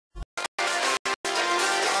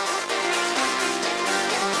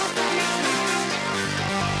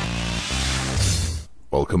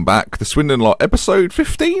Welcome back to Swindon Lot, episode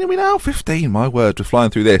 15, are we now? 15, my word, we're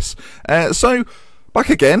flying through this. So,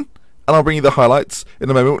 back again, and I'll bring you the highlights in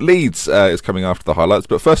a moment. Leeds is coming after the highlights,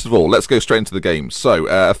 but first of all, let's go straight into the game. So,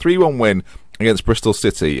 a 3-1 win against Bristol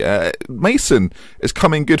City. Mason is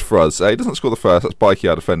coming good for us. He doesn't score the first, that's Bikey,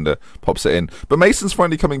 our defender, pops it in. But Mason's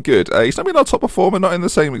finally coming good. He's not been our top performer, not in the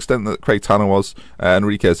same extent that Craig Tanner was.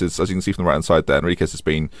 Enriquez is, as you can see from the right hand side there, Enriquez has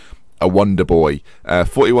been a wonder boy.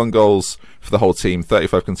 41 goals for the whole team,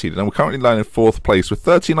 35 conceded, and we're currently lying in 4th place with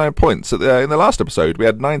 39 points. In the last episode, we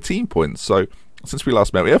had 19 points, so since we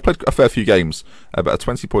last met, we have played a fair few games, about a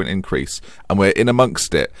 20-point increase, and we're in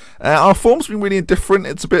amongst it. Our form's been really indifferent.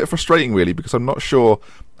 It's a bit frustrating, really, because I'm not sure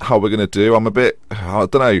how we're going to do. I'm a bit, I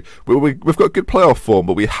don't know, we've got good playoff form,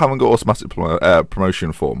 but we haven't got automatic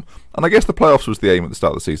promotion form. And I guess the playoffs was the aim at the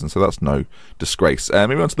start of the season, so that's no disgrace.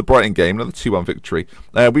 Moving on to the Brighton game, another 2-1 victory.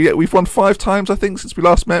 We've won 5 times, I think, since we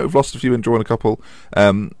last met. We've lost a few and drawn a couple, but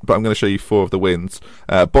I'm going to show you 4 of the wins.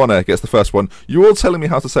 Bonner gets the first one. You're all telling me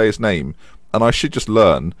how to say his name, and I should just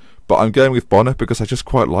learn, but I'm going with Bonner because I just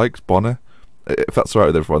quite liked Bonner, if that's all right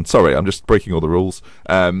with everyone. Sorry, I'm just breaking all the rules.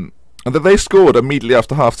 And then they scored immediately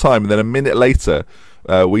after half-time, and then a minute later,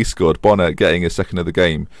 we scored, Bonner getting his second of the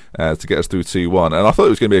game to get us through 2-1. And I thought it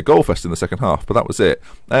was going to be a goal fest in the second half, but that was it.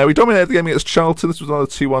 We dominated the game against Charlton. This was another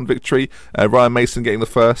 2-1 victory. Ryan Mason getting the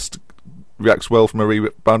first, reacts well from a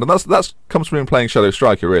rebound, and that comes from him playing shadow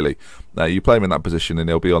striker, really. You play him in that position, and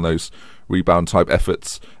he'll be on those rebound-type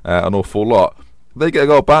efforts an awful lot. They get a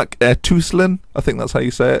goal back. Tuslan, I think that's how you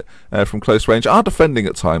say it, from close range. Our defending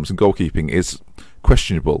at times and goalkeeping is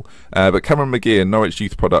questionable, but Cameron McGee, Norwich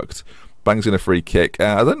youth product, bangs in a free kick.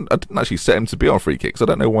 I didn't actually set him to be on free kicks. I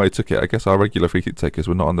don't know why he took it. I guess our regular free kick takers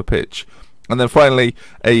were not on the pitch. And then finally,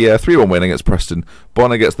 a 3-1 win against Preston.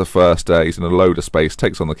 Bonner gets the first. He's in a load of space,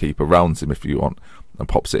 takes on the keeper, rounds him if you want, and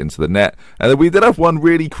pops it into the net. And then we did have one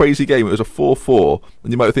really crazy game. It was a 4-4.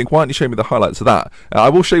 And you might think, why don't you show me the highlights of that? I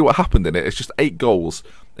will show you what happened in it. It's just 8 goals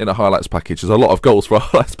in a highlights package. There's a lot of goals for a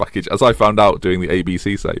highlights package, as I found out doing the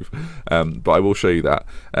ABC save. But I will show you that.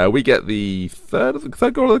 We get the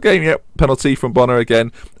third goal of the game. Yep, penalty from Bonner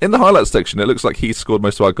again. In the highlights section, it looks like he's scored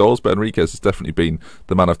most of our goals, but Enriquez has definitely been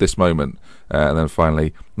the man of this moment. And then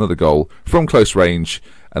finally, another goal from close range.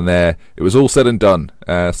 And there, it was all said and done.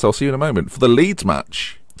 So I'll see you in a moment for the Leeds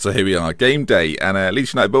match. So here we are, game day, and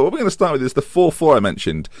Leeds United. But what we're going to start with is the 4-4 I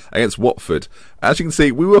mentioned against Watford. As you can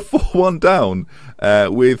see, we were 4-1 down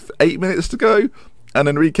with 8 minutes to go, and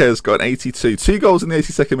Enriquez got an 82. 2 goals in the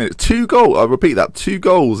 82nd minute. 2 goals, I repeat that, 2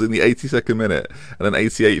 goals in the 82nd minute, and an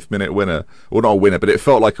 88th minute winner. Well, not a winner, but it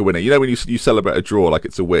felt like a winner. You know when you celebrate a draw like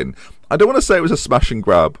it's a win. I don't want to say it was a smash and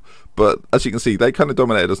grab, but as you can see, they kind of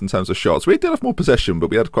dominated us in terms of shots. We did have more possession, but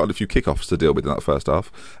we had quite a few kickoffs to deal with in that first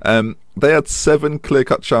half. They had 7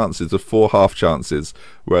 clear-cut chances of 4 half chances,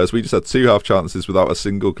 whereas we just had 2 half chances without a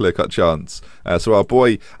single clear-cut chance. So our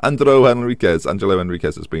boy Angelo Enriquez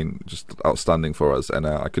has been just outstanding for us, and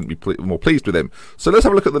I couldn't be more pleased with him. So let's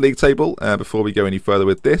have a look at the league table before we go any further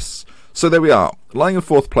with this. So there we are, lying in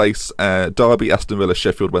 4th place. Derby, Aston Villa,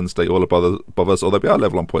 Sheffield Wednesday all above us, although we are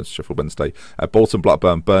level on points with Sheffield Wednesday. Bolton,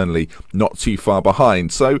 Blackburn, Burnley not too far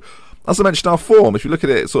behind. So as I mentioned, our form, if you look at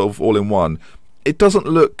it sort of all in one, it doesn't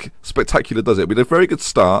look spectacular, does it? We had a very good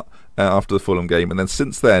start after the Fulham game, and then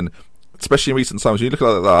since then, especially in recent times, when you look at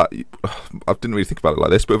it like that, I didn't really think about it like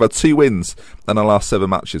this, but we've had 2 wins in our last 7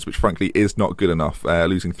 matches, which frankly is not good enough,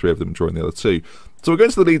 losing 3 of them, drawing the other 2. So we're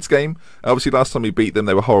going to the Leeds game. Obviously, last time we beat them,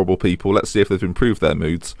 they were horrible people. Let's see if they've improved their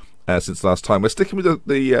moods since last time. We're sticking with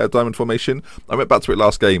the diamond formation. I went back to it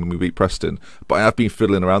last game when we beat Preston, but I have been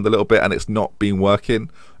fiddling around a little bit, and it's not been working.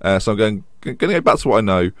 So I'm going to go back to what I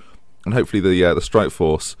know, and hopefully the strike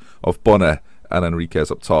force of Bonner and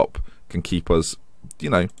Enriquez up top can keep us,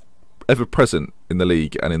 you know, ever present in the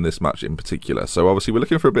league and in this match in particular. So obviously we're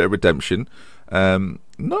looking for a bit of redemption.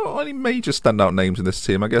 Not any major standout names in this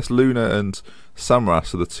team. I guess Luna and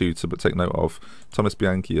Samras are the 2 to take note of. Thomas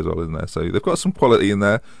Bianchi as well, isn't there? So they've got some quality in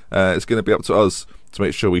there. It's going to be up to us to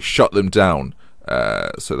make sure we shut them down.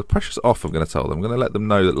 So the pressure's off, I'm going to tell them. I'm going to let them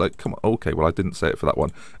know that, like, come on, okay, well, I didn't say it for that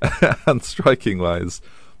one. And striking-wise,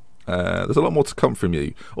 there's a lot more to come from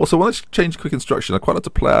you. Also, I want to change quick instruction. I quite like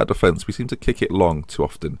to play our defence. We seem to kick it long too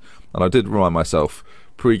often. And I did remind myself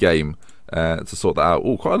pre-game to sort that out.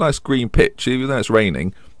 Oh, quite a nice green pitch. Even though it's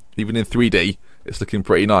raining, even in 3D, it's looking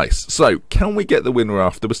pretty nice. So, can we get the win we're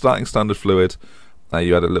after? We're starting standard fluid.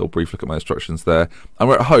 You had a little brief look at my instructions there. And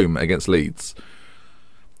we're at home against Leeds.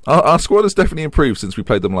 Our squad has definitely improved since we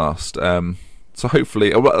played them last. So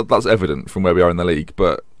hopefully, well, that's evident from where we are in the league.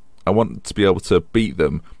 But I want to be able to beat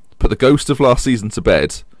them, put the ghost of last season to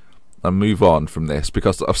bed, and move on from this,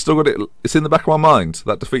 because I've still got it. It's in the back of my mind,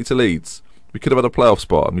 that defeat to Leeds. We could have had a playoff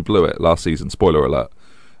spot and we blew it last season. Spoiler alert.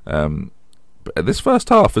 But this first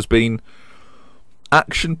half has been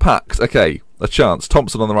action-packed. Okay, a chance.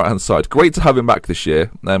 Thompson on the right-hand side. Great to have him back this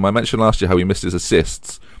year. I mentioned last year how he missed his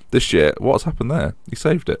assists. This year, what's happened there? He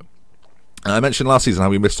saved it. I mentioned last season how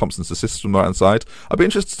we missed Thompson's assists from the right-hand side. I'd be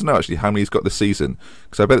interested to know actually how many he's got this season,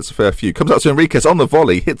 because I bet it's a fair few. Comes out to Enriquez on the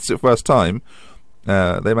volley, hits it first time.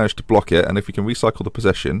 They managed to block it, and if we can recycle the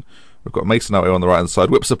possession, we've got Mason out here on the right-hand side,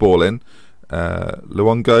 whips the ball in.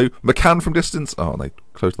 Luongo, McCann from distance. Oh, and they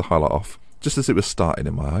closed the highlight off just as it was starting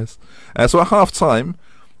in my eyes. So at half-time,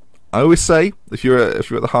 I always say if you're at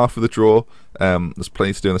the half of the draw, there's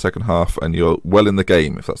plenty to do in the second half, and you're well in the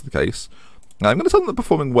game if that's the case. I'm going to tell them they're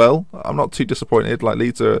performing well. I'm not too disappointed. Like,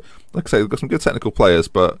 Leeds are, like I say, they've got some good technical players,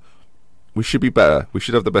 but we should be better. We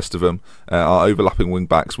should have the best of them. Our overlapping wing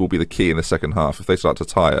backs will be the key in the second half. If they start to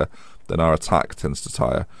tire, then our attack tends to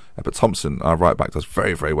tire. But Thompson, our right back, does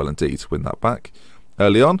very, very well indeed to win that back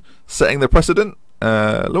early on, setting the precedent.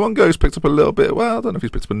 Luongo's picked up a little bit. Well, I don't know if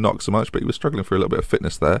he's picked up a knock so much, but he was struggling for a little bit of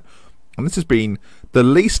fitness there. And this has been the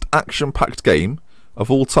least action-packed game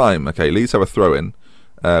of all time. Okay, Leeds have a throw-in.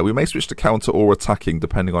 We may switch to counter or attacking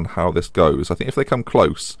depending on how this goes. I think if they come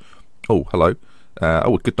close... Oh, hello.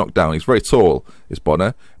 Good knockdown. He's very tall, is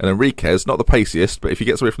Bonner. And Enriquez, not the paciest, but if he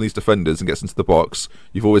gets away from these defenders and gets into the box,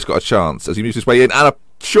 you've always got a chance as he moves his way in. And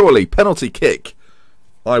surely, penalty kick.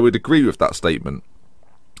 I would agree with that statement.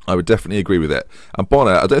 I would definitely agree with it. And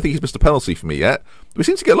Bonner, I don't think he's missed a penalty for me yet. We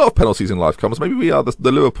seem to get a lot of penalties in live comms. Maybe we are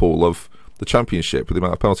the Liverpool of the Championship with the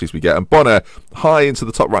amount of penalties we get. And Bonner, high into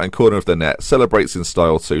the top right-hand corner of the net, celebrates in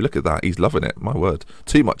style too. Look at that. He's loving it. My word.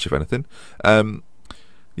 Too much, if anything.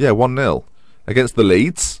 1-0 against the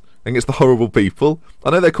Leeds, against the horrible people. I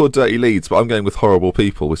know they're called Dirty Leeds, but I'm going with horrible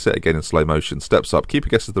people. We sit again in slow motion. Steps up. Keeper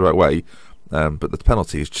guesses the right way. But the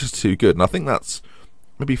penalty is just too good. And I think that's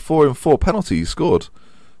maybe 4 in 4 penalties scored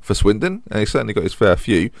for Swindon, and he certainly got his fair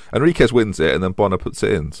few. Enriquez wins it, and then Bonner puts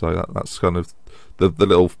it in. So that's kind of the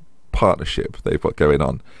little partnership they've got going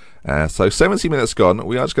on. So 70 minutes gone.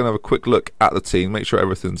 We are just going to have a quick look at the team, make sure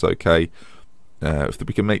everything's okay. If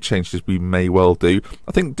we can make changes, we may well do.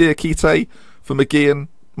 I think Diakite for McGeehan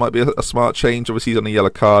might be a smart change. Obviously, he's on a yellow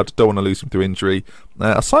card. Don't want to lose him through injury.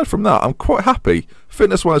 Aside from that, I'm quite happy.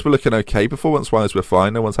 Fitness-wise, we're looking okay. Performance-wise, we're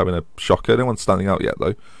fine. No one's having a shocker. No one's standing out yet,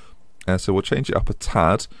 though. So we'll change it up a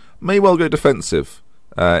tad. May well go defensive,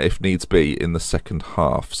 if needs be, in the second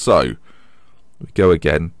half. So, we go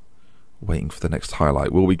again, waiting for the next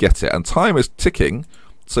highlight. Will we get it? And time is ticking.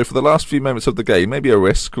 So for the last few moments of the game, maybe a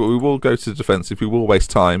risk, but we will go to defensive. We will waste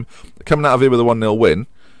time. Coming out of here with a 1-0 win,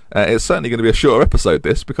 it's certainly going to be a shorter episode,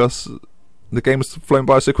 this, because the game has flown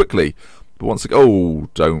by so quickly. But once again, oh,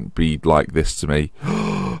 don't be like this to me.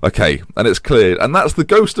 Okay, and it's cleared. And that's the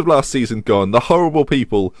ghost of last season gone. The horrible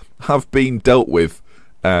people have been dealt with.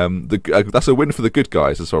 That's a win for the good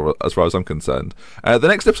guys as far as I'm concerned. The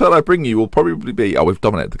next episode I bring you will probably be... Oh, we've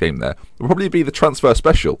dominated the game there. Will probably be the transfer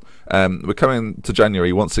special. We're coming to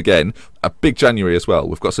January once again. A big January as well.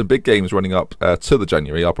 We've got some big games running up to the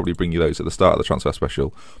January. I'll probably bring you those at the start of the transfer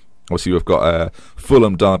special. Obviously, we've got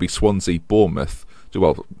Fulham, Derby, Swansea, Bournemouth.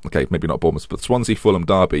 Well, okay, maybe not Bournemouth, but Swansea, Fulham,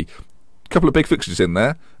 Derby. A couple of big fixtures in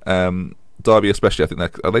there. Derby especially, I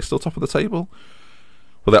think are they still top of the table?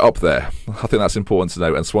 Well, they're up there. I think that's important to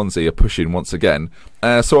know. And Swansea are pushing once again.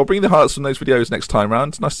 So I'll bring the highlights from those videos next time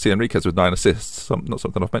round. Nice to see Enriquez with 9 assists. Not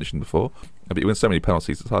something I've mentioned before. But he wins so many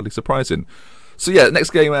penalties, it's hardly surprising. So yeah,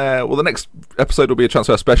 next game, the next episode will be a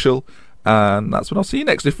transfer special. And that's when I'll see you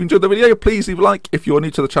next. If you enjoyed the video, please leave a like. If you're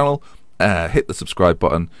new to the channel, hit the subscribe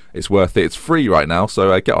button. It's worth it. It's free right now,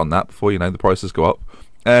 so get on that before the prices go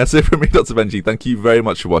up. So from me, Dr. Benji, thank you very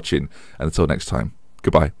much for watching. And until next time,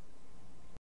 goodbye.